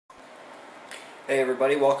Hey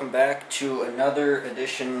everybody, welcome back to another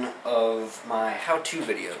edition of my how-to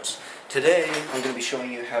videos. Today I'm going to be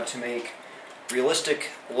showing you how to make realistic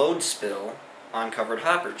load spill on covered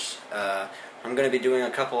hoppers. I'm going to be doing a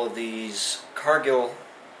couple of these Cargill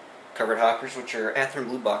covered hoppers, which are Athearn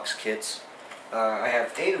Blue Box kits. I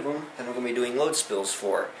have 8 of them that I'm going to be doing load spills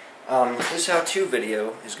for. This how-to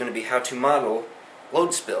video is going to be how to model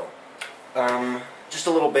load spill. Just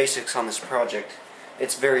a little basics on this project.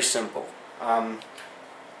 It's very simple.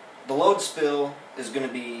 The load spill is going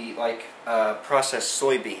to be like processed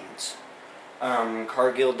soybeans.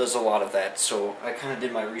 Cargill does a lot of that, so I kind of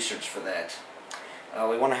did my research for that.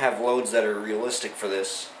 We want to have loads that are realistic for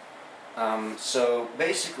this. So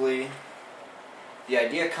basically, the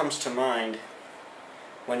idea comes to mind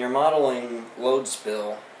when you're modeling load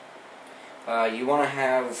spill. You want to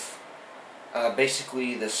have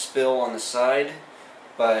basically the spill on the side,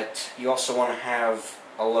 but you also want to have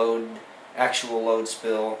a actual load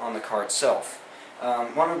spill on the car itself.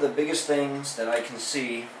 One of the biggest things that I can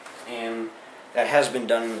see, and that has been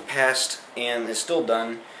done in the past and is still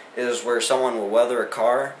done, is where someone will weather a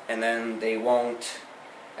car and then they won't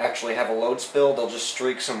actually have a load spill. They'll just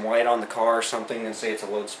streak some white on the car or something and say it's a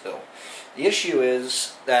load spill. The issue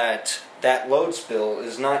is that that load spill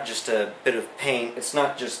is not just a bit of paint, it's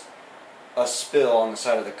not just a spill on the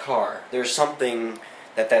side of the car. There's something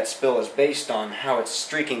that spill is based on, how it's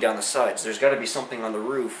streaking down the sides. There's got to be something on the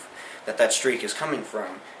roof that streak is coming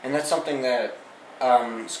from, and that's something that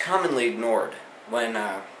is commonly ignored when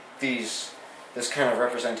this kind of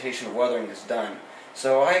representation of weathering is done.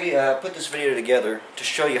 So I put this video together to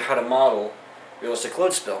show you how to model realistic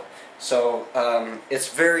load spill. So it's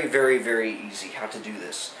very, very, very easy how to do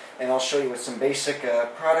this, and I'll show you with some basic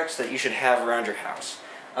products that you should have around your house.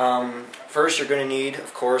 First, you're going to need,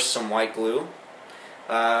 of course, some white glue.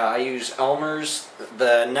 I use Elmer's,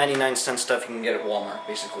 the 99-cent stuff you can get at Walmart,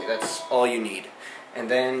 basically. That's all you need.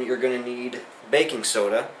 And then you're going to need baking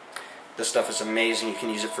soda. This stuff is amazing. You can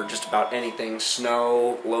use it for just about anything.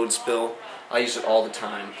 Snow, load spill. I use it all the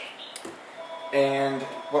time. And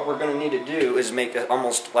what we're going to need to do is make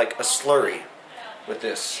almost like a slurry with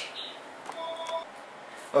this.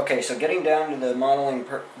 Okay, so getting down to the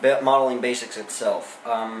modeling basics itself.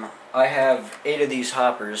 I have 8 of these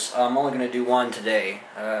hoppers. I'm only going to do one today.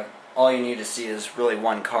 All you need to see is really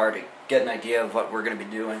one car to get an idea of what we're going to be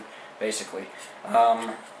doing, basically.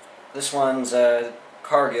 This one's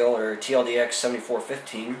Cargill, or TLDX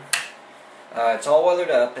 7415. It's all weathered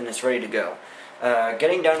up and it's ready to go.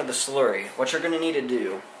 Getting down to the slurry, what you're going to need to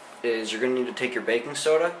do is you're going to need to take your baking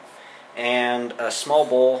soda and a small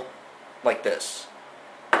bowl like this.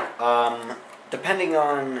 Depending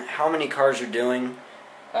on how many cars you're doing,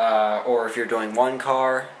 or if you're doing one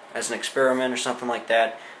car as an experiment or something like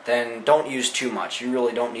that, then don't use too much. You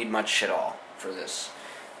really don't need much at all for this.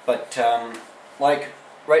 But like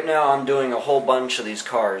right now I'm doing a whole bunch of these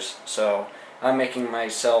cars, so I'm making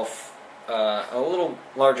myself a little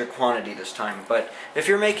larger quantity this time. But if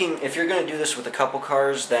you're going to do this with a couple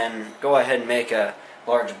cars, then go ahead and make a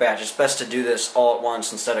large batch. It's best to do this all at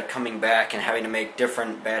once instead of coming back and having to make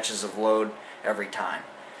different batches of load every time.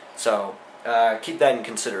 So keep that in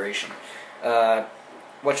consideration.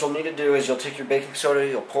 What you'll need to do is you'll take your baking soda,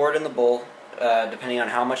 you'll pour it in the bowl, depending on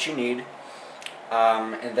how much you need,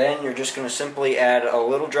 and then you're just going to simply add a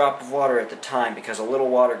little drop of water at the time, because a little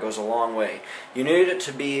water goes a long way. You need it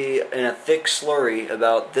to be in a thick slurry,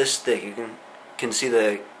 about this thick. You can see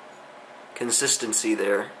the consistency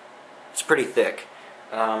there. It's pretty thick.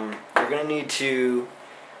 You're going to need to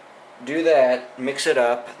do that, mix it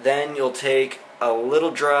up, then you'll take a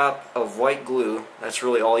little drop of white glue, that's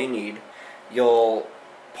really all you need. You'll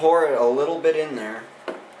pour it a little bit in there,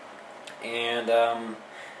 and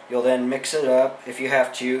you'll then mix it up. If you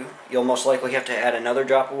have to, you'll most likely have to add another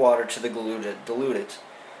drop of water to the glue to dilute it.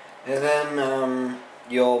 And then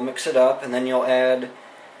you'll mix it up, and then you'll add,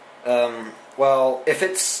 well, if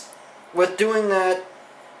it's, with doing that,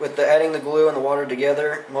 with adding the glue and the water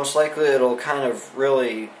together, most likely it'll kind of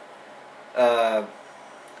really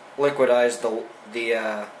liquidize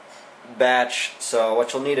the batch. So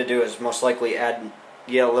what you'll need to do is most likely add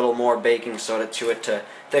a little more baking soda to it to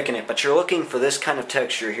thicken it. But you're looking for this kind of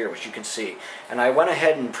texture here, which you can see. And I went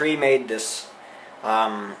ahead and pre-made this,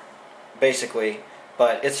 basically,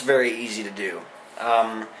 but it's very easy to do.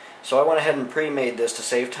 So I went ahead and pre-made this to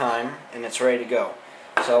save time, and it's ready to go.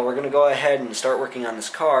 So we're going to go ahead and start working on this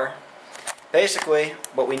car. Basically,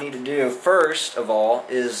 what we need to do first of all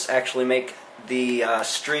is actually make the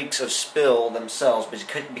streaks of spill themselves,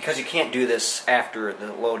 because you can't do this after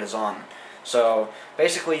the load is on. So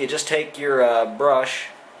basically you just take your brush,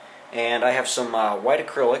 and I have some white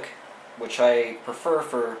acrylic, which I prefer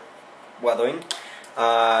for weathering,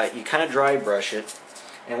 you kind of dry brush it.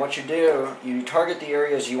 And what you do, you target the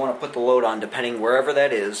areas you want to put the load on, depending wherever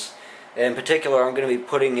that is. In particular, I'm going to be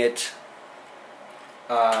putting it,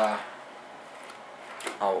 I'll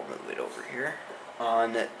move it over here,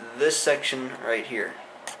 on this section right here.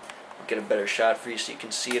 I'll get a better shot for you so you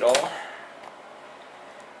can see it all.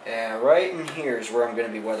 And right in here is where I'm going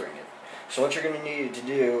to be weathering it. So what you're going to need to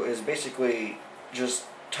do is basically just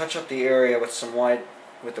touch up the area with some white,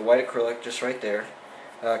 with the white acrylic, just right there.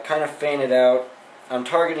 Kind of fan it out. I'm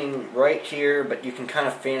targeting right here, but you can kind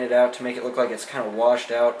of fan it out to make it look like it's kind of washed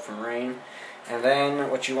out from rain. And then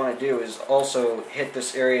what you want to do is also hit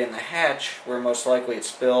this area in the hatch where most likely it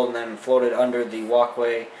spilled and then floated under the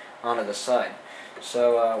walkway onto the side.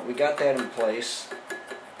 So we got that in place.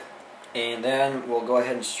 And then we'll go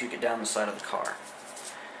ahead and streak it down the side of the car.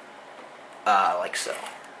 Like so.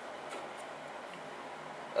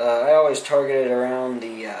 I always target it around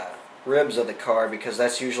the ribs of the car because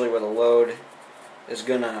that's usually where the load is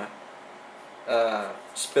going to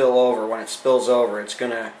spill over. When it spills over, it's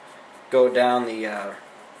going to go down the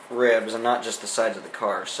ribs and not just the sides of the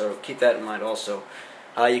car. So keep that in mind also.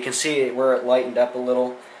 You can see where it lightened up a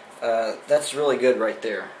little. That's really good right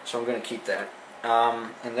there. So I'm going to keep that.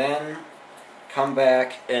 And then come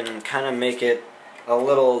back and kind of make it a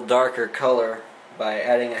little darker color by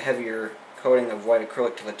adding a heavier coating of white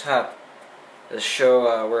acrylic to the top to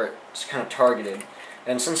show where it's kind of targeted.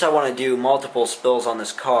 And since I want to do multiple spills on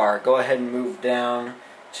this car, go ahead and move down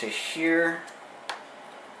to here.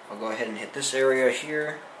 I'll go ahead and hit this area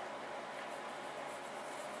here.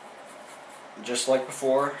 Just like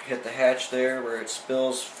before, hit the hatch there where it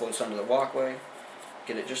spills, floats under the walkway.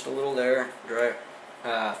 Get it just a little there, dry,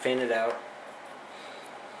 fan it out.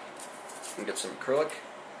 And get some acrylic.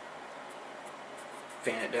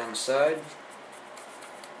 Fan it down the side,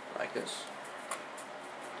 like this.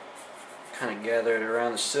 Kind of gather it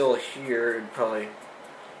around the sill here, it'd probably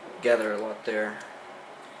gather a lot there.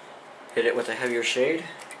 Hit it with a heavier shade,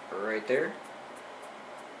 right there.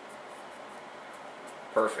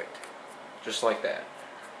 Perfect. Just like that.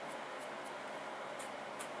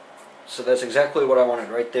 So that's exactly what I wanted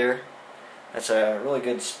right there. That's a really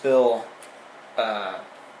good spill.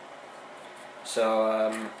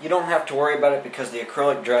 You don't have to worry about it because the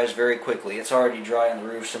acrylic dries very quickly. It's already dry on the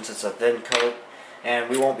roof since it's a thin coat. And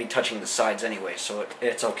we won't be touching the sides anyway, so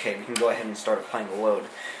it's okay. We can go ahead and start applying the load.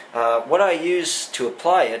 What I use to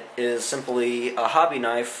apply it is simply a hobby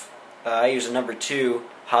knife. I use a number 2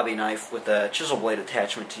 hobby knife with a chisel blade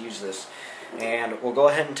attachment to use this. And we'll go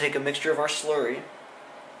ahead and take a mixture of our slurry.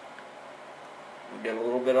 We'll get a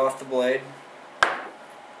little bit off the blade.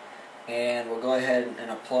 And we'll go ahead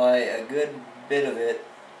and apply a good bit of it.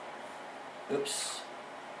 Oops.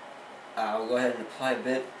 We'll go ahead and apply a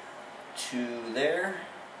bit to there,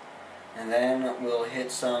 and then we'll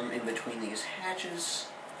hit some in between these hatches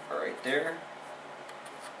right there.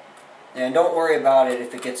 And don't worry about it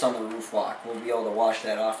if it gets on the roof walk. We'll be able to wash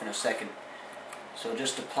that off in a second. So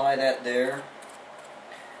just apply that there,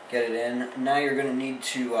 get it in. Now you're going to need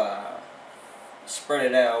to spread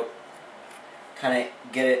it out, kind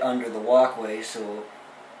of get it under the walkway so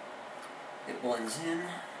it blends in.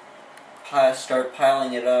 Start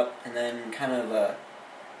piling it up, and then kind of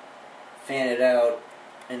fan it out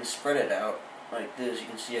and spread it out like this. You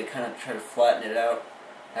can see I kind of try to flatten it out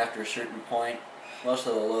after a certain point. Most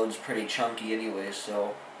of the load's pretty chunky anyway,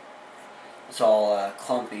 so it's all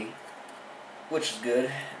clumpy, which is good.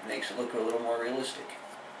 It makes it look a little more realistic.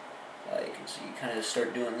 You can see you kind of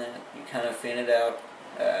start doing that. You kind of fan it out,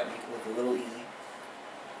 make it look a little easy.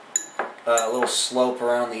 A little slope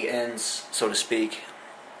around the ends, so to speak.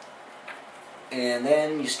 And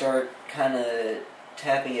then you start kind of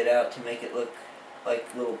tapping it out to make it look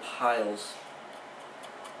like little piles,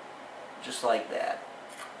 just like that.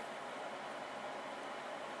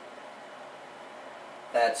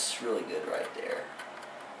 That's really good right there.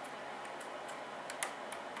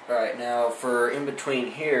 Alright, now for in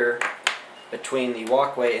between here, between the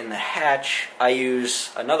walkway and the hatch, I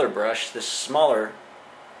use another brush, this smaller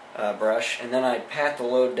brush, and then I pat the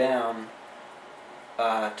load down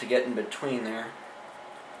to get in between there.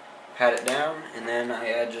 Pat it down, and then I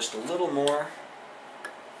add just a little more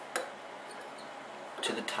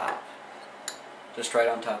to the top, just right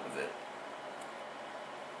on top of it.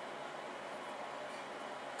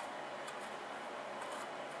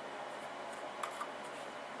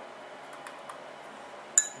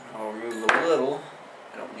 I'll remove a little.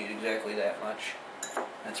 I don't need exactly that much.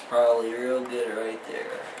 That's probably real good right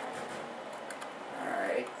there.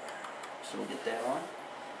 Alright, so we'll get that on.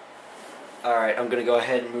 Alright, I'm going to go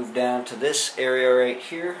ahead and move down to this area right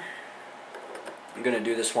here. I'm going to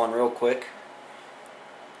do this one real quick.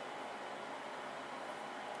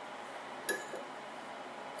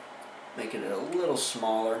 Make it a little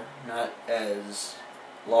smaller, not as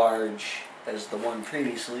large as the one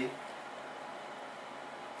previously.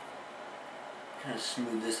 Kind of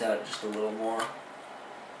smooth this out just a little more.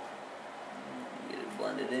 Get it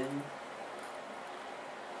blended in.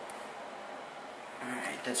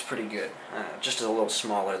 Alright, that's pretty good. Just a little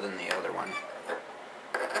smaller than the other one.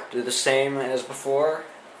 Do the same as before.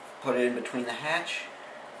 Put it in between the hatch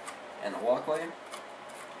and the walkway.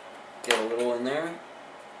 Get a little in there.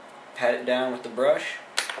 Pat it down with the brush.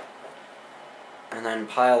 And then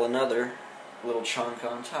pile another little chunk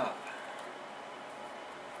on top.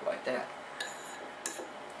 Like that.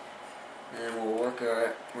 And then we'll work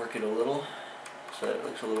it a little so that it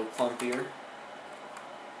looks a little clumpier.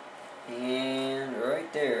 And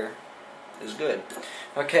right there is good.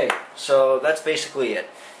 Okay, so that's basically it.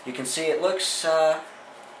 You can see it looks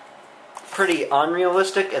pretty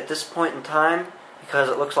unrealistic at this point in time because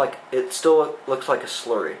it still looks like a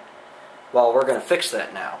slurry. Well, we're going to fix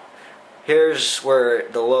that now. Here's where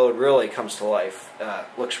the load really comes to life.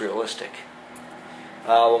 Looks realistic.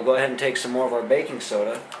 We'll go ahead and take some more of our baking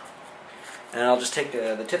soda, and I'll just take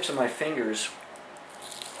the tips of my fingers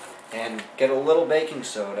and get a little baking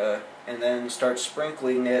soda and then start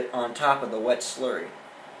sprinkling it on top of the wet slurry,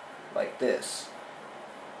 like this.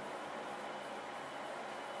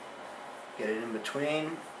 Get it in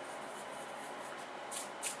between.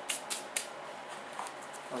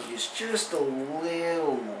 I'll use just a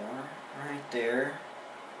little more right there.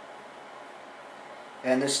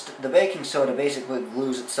 And the baking soda basically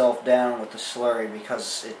glues itself down with the slurry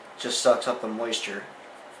because it just sucks up the moisture.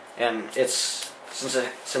 And since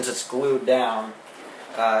it's glued down,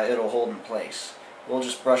 it'll hold in place. We'll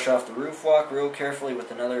just brush off the roof walk real carefully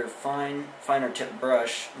with another finer tip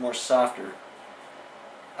brush, more softer.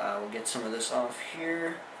 We'll get some of this off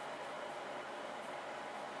here.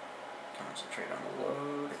 Concentrate on the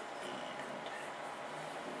load and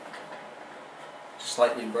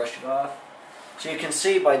slightly brush it off. So you can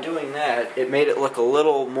see by doing that, it made it look a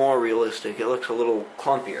little more realistic. It looks a little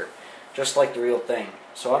clumpier, just like the real thing.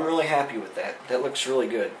 So I'm really happy with that. That looks really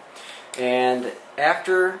good. And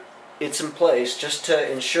after it's in place, just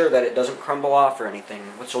to ensure that it doesn't crumble off or anything,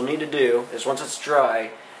 what you'll need to do is once it's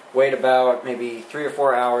dry, wait about maybe 3 or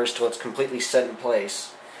 4 hours till it's completely set in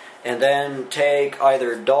place. And then take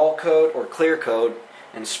either dull coat or clear coat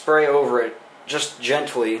and spray over it just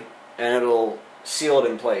gently, and it'll seal it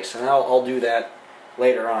in place. And I'll do that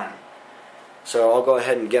later on. So I'll go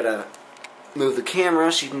ahead and move the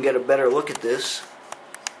camera so you can get a better look at this.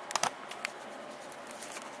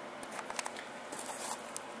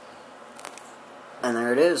 And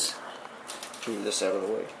there it is. Move this out of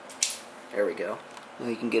the way. There we go. Now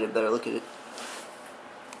you can get a better look at it.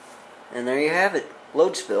 And there you have it.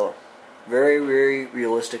 Load spill. Very, very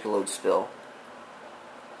realistic load spill.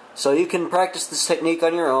 So you can practice this technique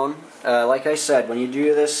on your own. Like I said, when you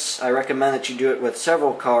do this, I recommend that you do it with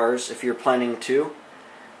several cars if you're planning to.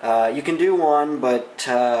 You can do one, but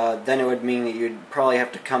then it would mean that you'd probably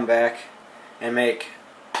have to come back and make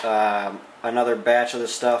another batch of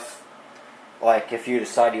this stuff. Like if you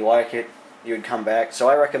decide you like it, you would come back. So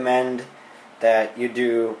I recommend that you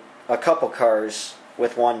do a couple cars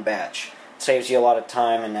with one batch. It saves you a lot of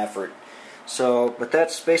time and effort. So, but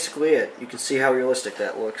that's basically it. You can see how realistic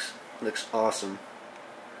that looks. It looks awesome.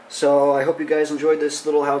 So I hope you guys enjoyed this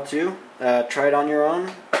little how-to. Try it on your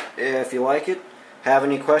own if you like it. Have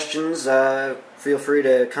any questions, feel free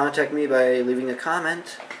to contact me by leaving a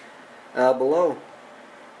comment below.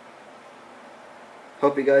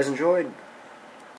 Hope you guys enjoyed.